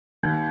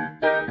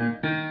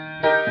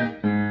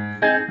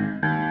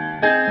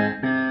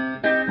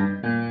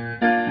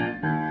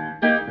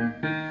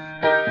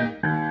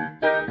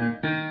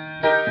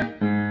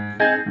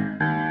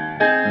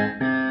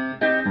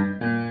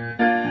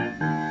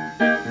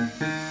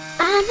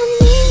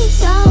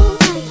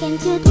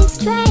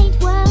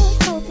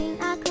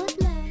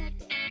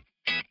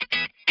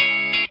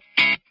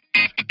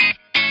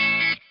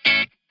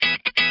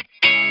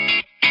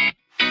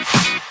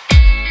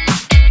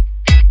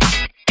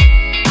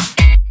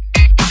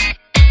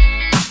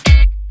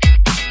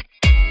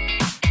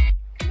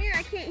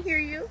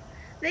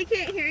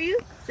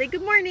Say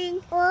good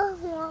morning.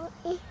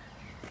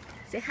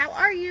 Say how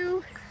are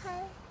you?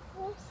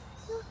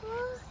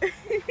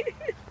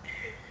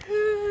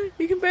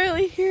 You can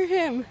barely hear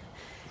him.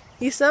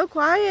 He's so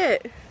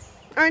quiet,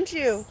 aren't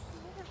you?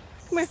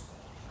 Come here.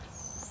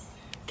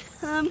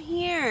 Come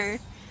here.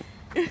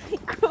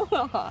 Come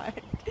on.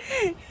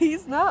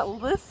 He's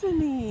not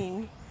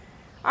listening.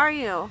 Are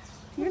you?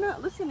 You're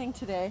not listening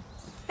today.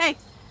 Hey.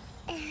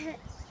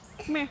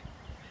 Come here.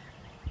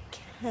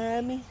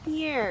 Come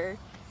here.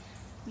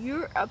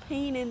 You're a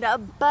pain in the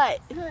butt.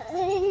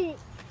 I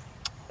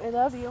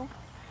love you.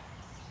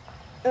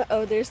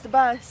 Uh-oh, there's the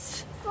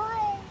bus.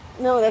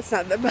 No, that's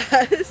not the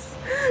bus.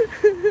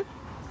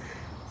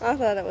 I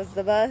thought it was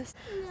the bus.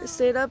 I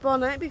stayed up all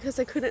night because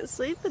I couldn't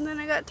sleep, and then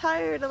I got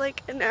tired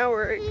like an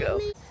hour ago.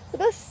 The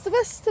bus, the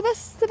bus, the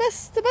bus, the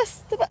bus, the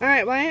bus, the bus. All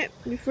right, Wyatt,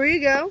 before you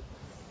go,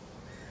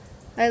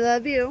 I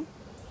love you.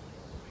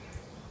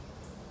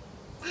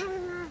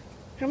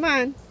 Come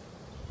on.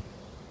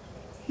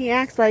 He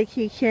acts like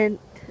he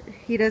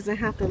doesn't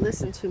have to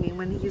listen to me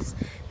when he's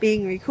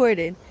being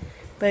recorded.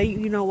 But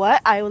you know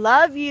what? I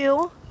love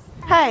you.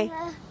 Hey,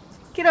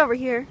 get over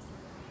here.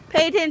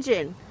 Pay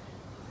attention.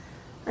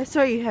 I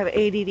swear you have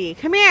ADD.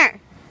 Come here.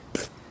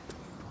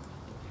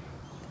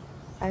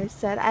 I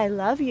said I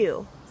love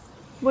you.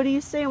 What do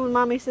you say when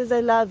mommy says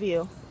I love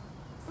you?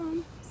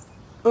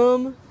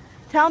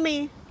 Tell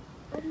me.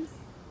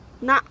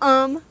 Not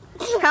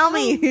Tell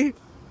me.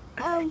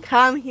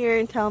 Come here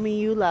and tell me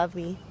you love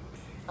me.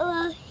 I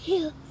love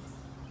you.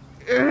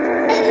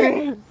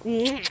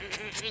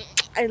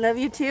 I love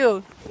you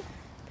too.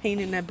 Pain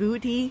in the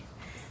booty.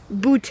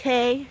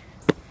 Booty.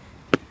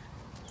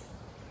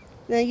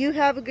 Now you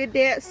have a good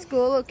day at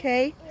school,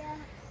 okay? Yeah.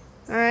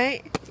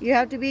 Alright? You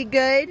have to be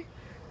good.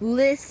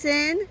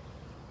 Listen.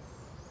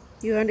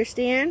 You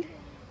understand?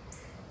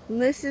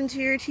 Listen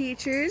to your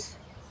teachers.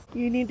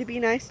 You need to be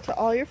nice to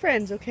all your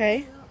friends,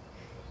 okay?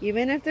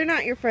 Even if they're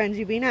not your friends,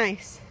 you be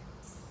nice.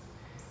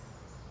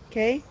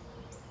 Okay?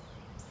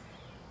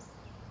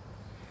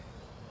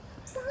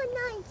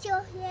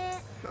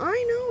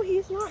 I know,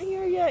 he's not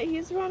here yet.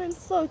 He's running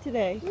slow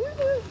today. With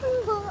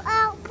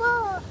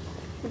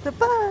the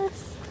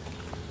bus.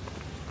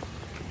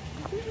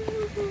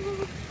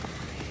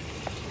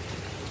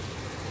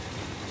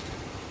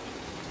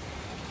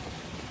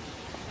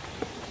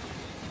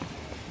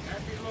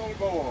 Happy little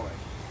boy.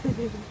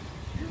 You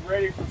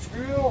ready for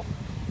school?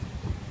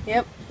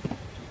 Yep.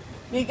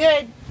 Be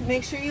good.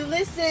 Make sure you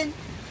listen.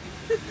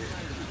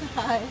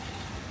 Bye.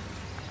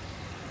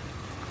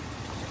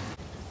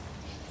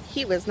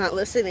 He was not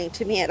listening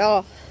to me at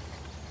all.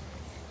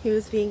 He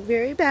was being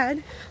very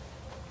bad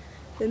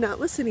and not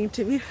listening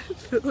to me. I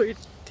feel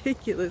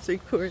ridiculous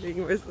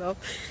recording myself.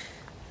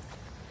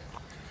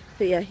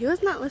 But yeah, he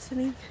was not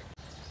listening.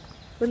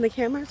 When the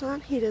camera's on,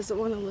 he doesn't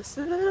want to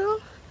listen at all.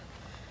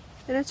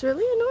 And it's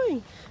really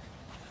annoying.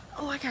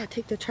 Oh, I gotta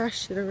take the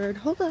trash to the road.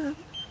 Hold on.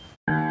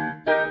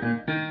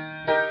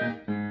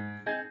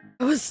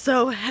 It was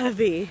so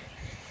heavy.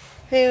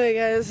 Anyway,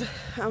 guys,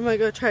 I'm gonna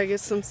go try to get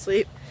some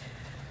sleep.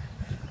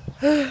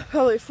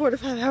 Probably 4 to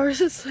 5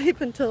 hours of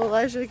sleep until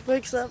Elijah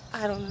wakes up.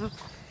 I don't know.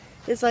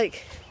 It's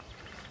like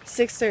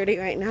 6:30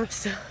 right now,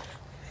 so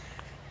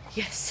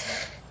yes,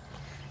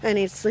 I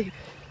need sleep.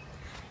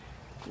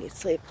 I need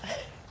sleep.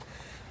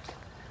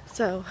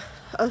 So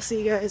I'll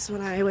see you guys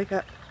when I wake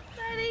up.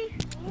 Ready?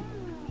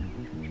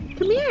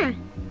 Come here.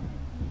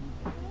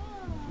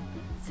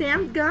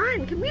 Sam's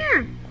gone. Come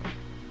here.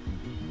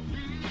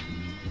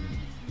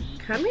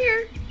 Come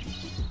here.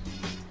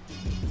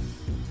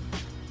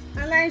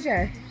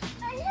 Elijah.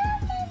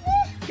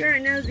 You're a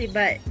nosy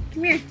butt.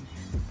 Come here.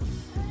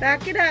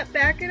 Back it up.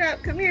 Back it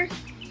up. Come here.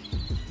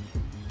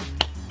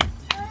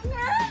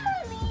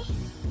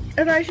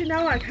 Elijah,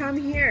 Noah, come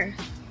here.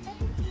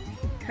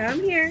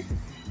 Come here.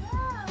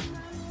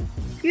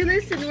 You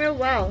listen real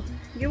well.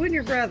 You and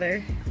your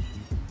brother.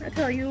 I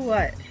tell you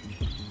what.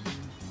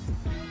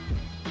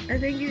 I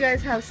think you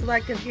guys have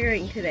selective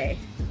hearing today.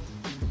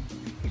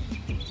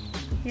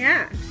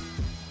 Yeah.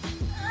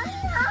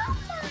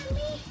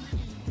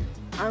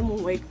 I'm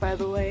awake, by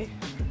the way.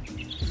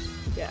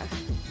 Yeah.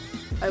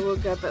 I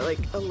woke up at like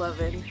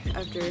 11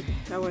 after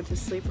I went to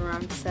sleep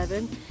around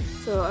 7.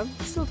 So I'm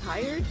still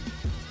tired.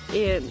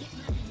 And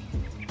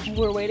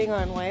we're waiting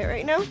on Wyatt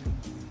right now.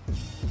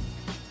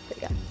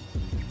 But yeah.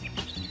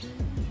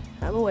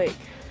 I'm awake.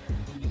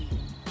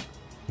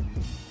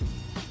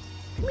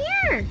 Come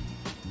here!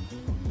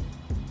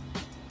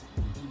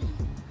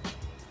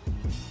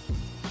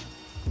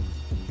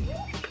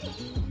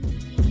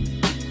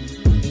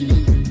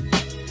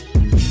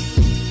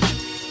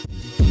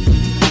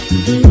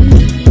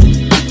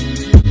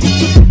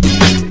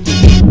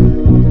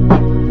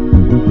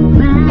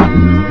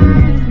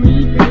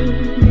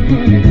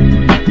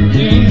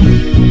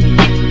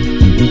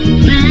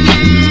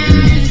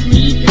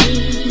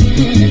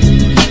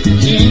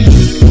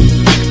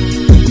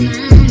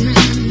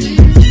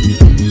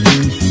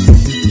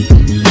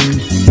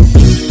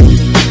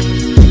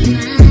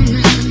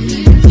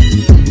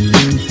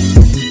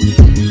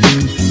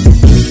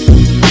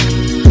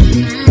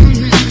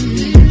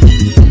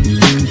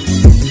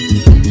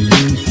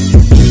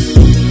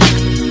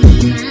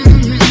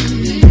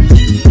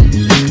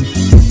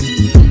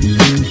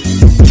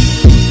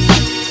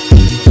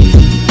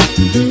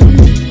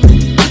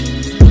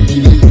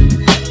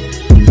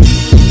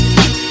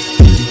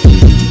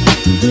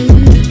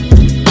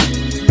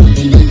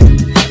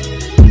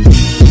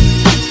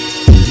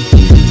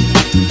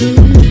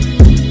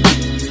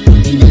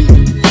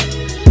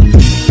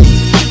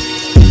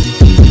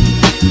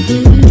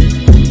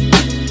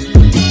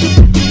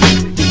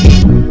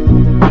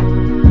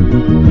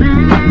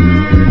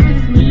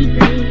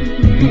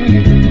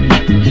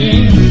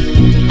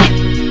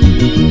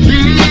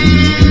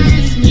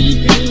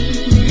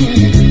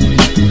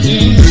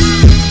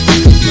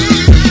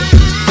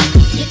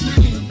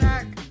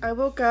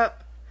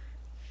 up.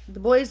 The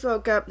boys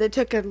woke up. They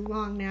took a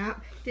long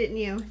nap, didn't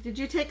you? Did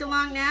you take a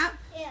long nap?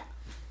 Yeah.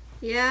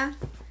 Yeah?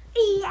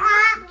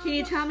 Yeah. Can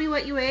you tell me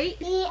what you ate?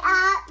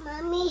 Yeah,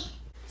 Mommy.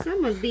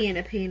 Someone's being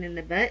a pain in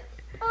the butt.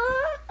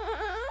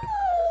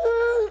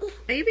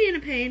 Are you being a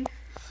pain?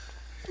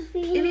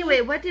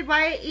 Anyway, what did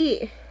Wyatt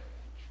eat?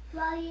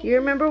 You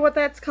remember what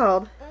that's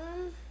called?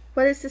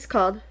 What is this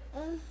called?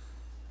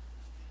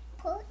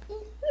 No!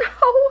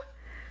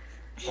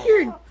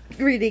 You're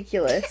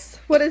ridiculous.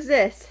 What is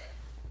this?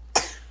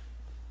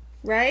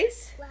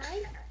 Rice?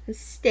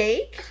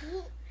 Steak?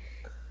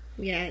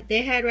 Yeah,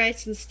 they had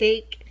rice and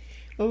steak.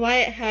 Well,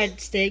 Wyatt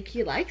had steak.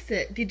 He likes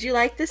it. Did you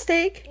like the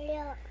steak?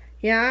 Yeah.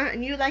 Yeah,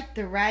 and you liked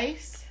the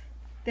rice?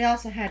 They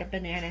also had a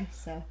banana,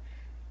 so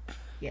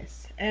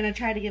yes. And I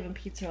tried to give them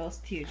pizza rolls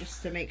too,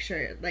 just to make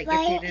sure, like, if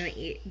they didn't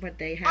eat what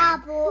they had.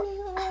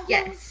 Apple.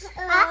 Yes.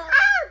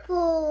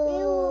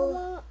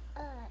 Apple.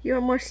 You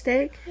want more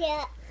steak?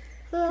 Yeah.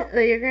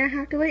 You're gonna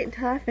have to wait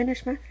until I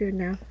finish my food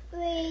now.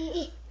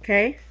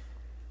 Okay?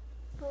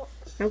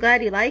 I'm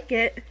glad you like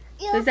it.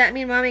 Does that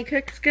mean Mommy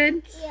cooks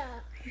good? Yeah.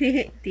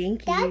 Thank you.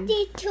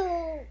 Daddy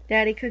too.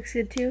 Daddy cooks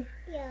good too?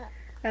 Yeah.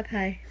 Up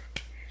high.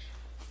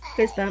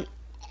 Fist bump.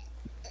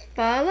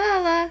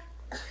 Fa-la-la.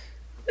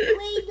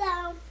 Way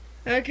down.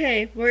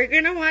 Okay, we're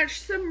gonna watch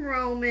some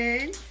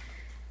Roman.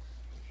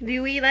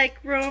 Do we like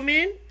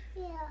Roman?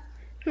 Yeah.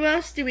 Who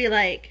else do we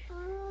like?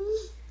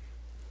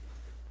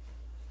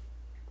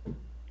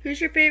 Who's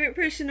your favorite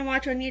person to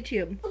watch on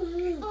YouTube?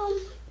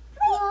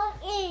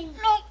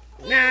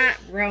 Not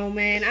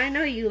Roman. I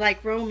know you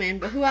like Roman,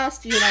 but who else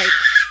do you like?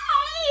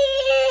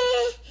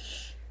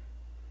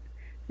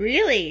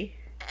 Really?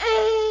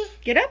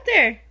 Get up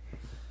there.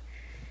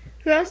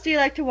 Who else do you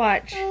like to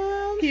watch?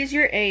 He's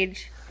your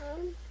age.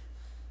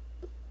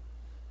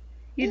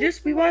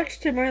 We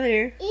watched him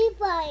earlier.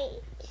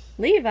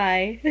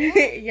 Levi.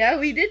 Yeah,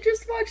 we did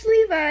just watch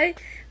Levi.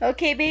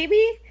 Okay,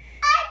 baby.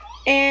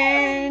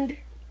 And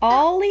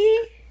Ollie.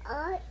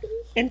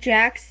 And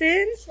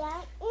Jackson.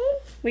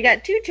 We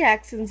got 2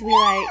 Jacksons we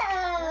like.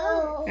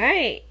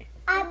 Alright.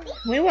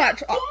 We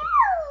watch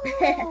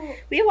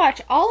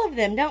all of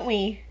them, don't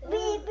we?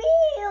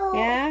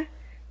 Yeah?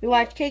 We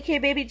watch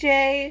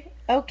KKANDBABYJ,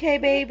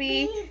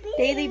 OKBABY,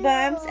 Daily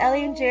Bumps,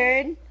 Ellie and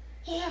Jared.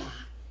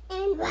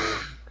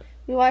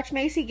 We watch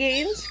Macy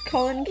Gaines,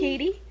 Cullen and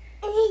Katie.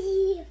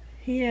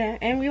 Yeah,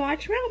 and we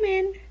watch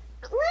Roman.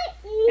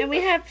 And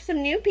we have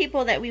some new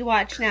people that we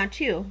watch now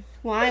too.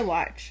 Well, I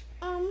watch.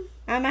 I'm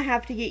gonna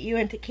have to get you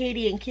into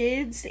Katie and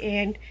Kids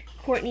and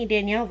COURTNEY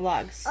DANIELLE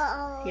vlogs.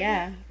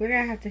 Yeah, we're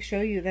gonna have to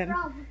show you them.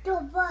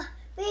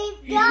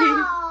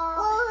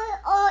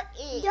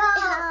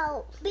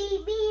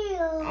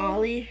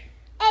 Ollie.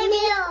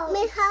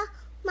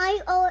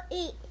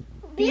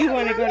 Do you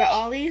want to go to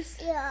Ollie's?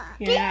 Yeah.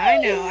 Yeah, I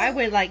know. I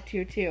would like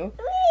to too.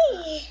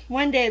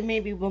 One day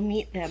maybe we'll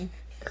meet them.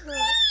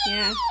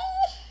 Yeah.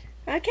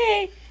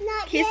 Okay.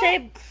 Can you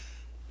say?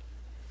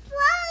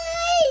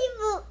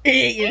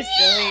 You're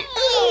silly.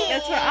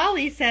 That's what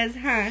Ollie says,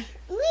 huh?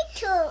 Me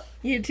too.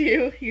 You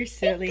do? You're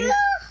silly.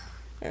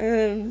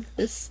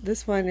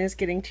 This one is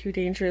getting too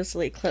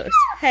dangerously close.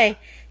 Hey,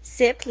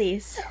 sit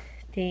please.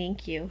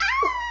 Thank you.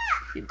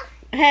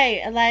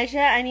 Hey, Elijah,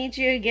 I need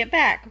you to get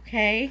back,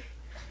 okay?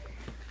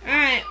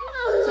 Alright,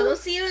 so we'll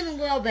see you in a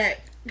little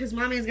bit, because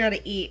Mommy's got to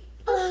eat.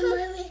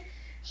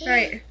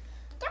 Alright,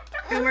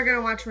 and we're going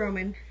to watch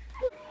Roman.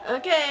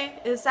 Okay,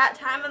 it's that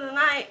time of the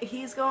night.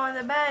 He's going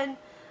to bed.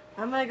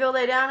 I'm going to go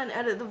lay down and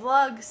edit the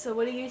vlog, so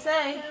what do you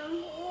say?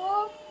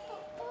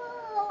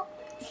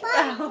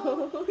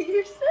 Oh,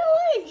 you're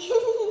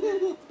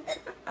silly.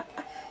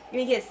 Give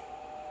me a kiss.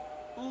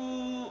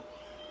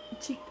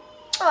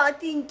 Oh,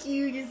 thank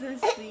you. You're so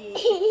sweet.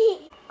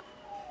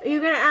 Are you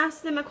going to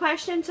ask them a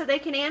question so they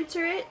can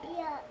answer it?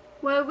 Yeah.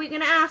 What are we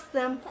going to ask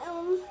them?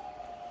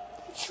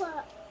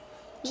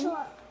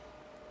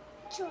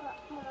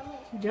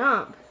 Jump.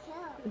 Yeah.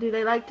 Do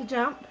they like to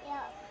jump?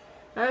 Yeah.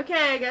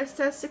 Okay, I guess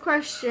that's the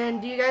question.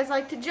 Do you guys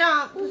like to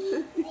jump?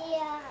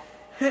 Yeah.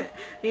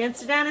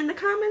 Answer down in the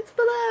comments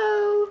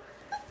below.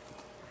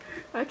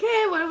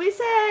 Okay, what do we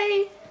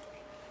say?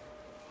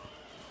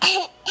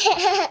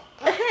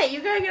 Hey,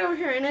 you gotta get over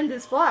here and end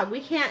this vlog.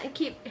 We can't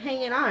keep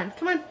hanging on.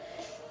 Come on.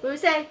 What do we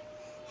say?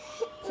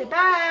 Say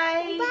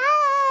bye.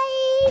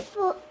 Bye.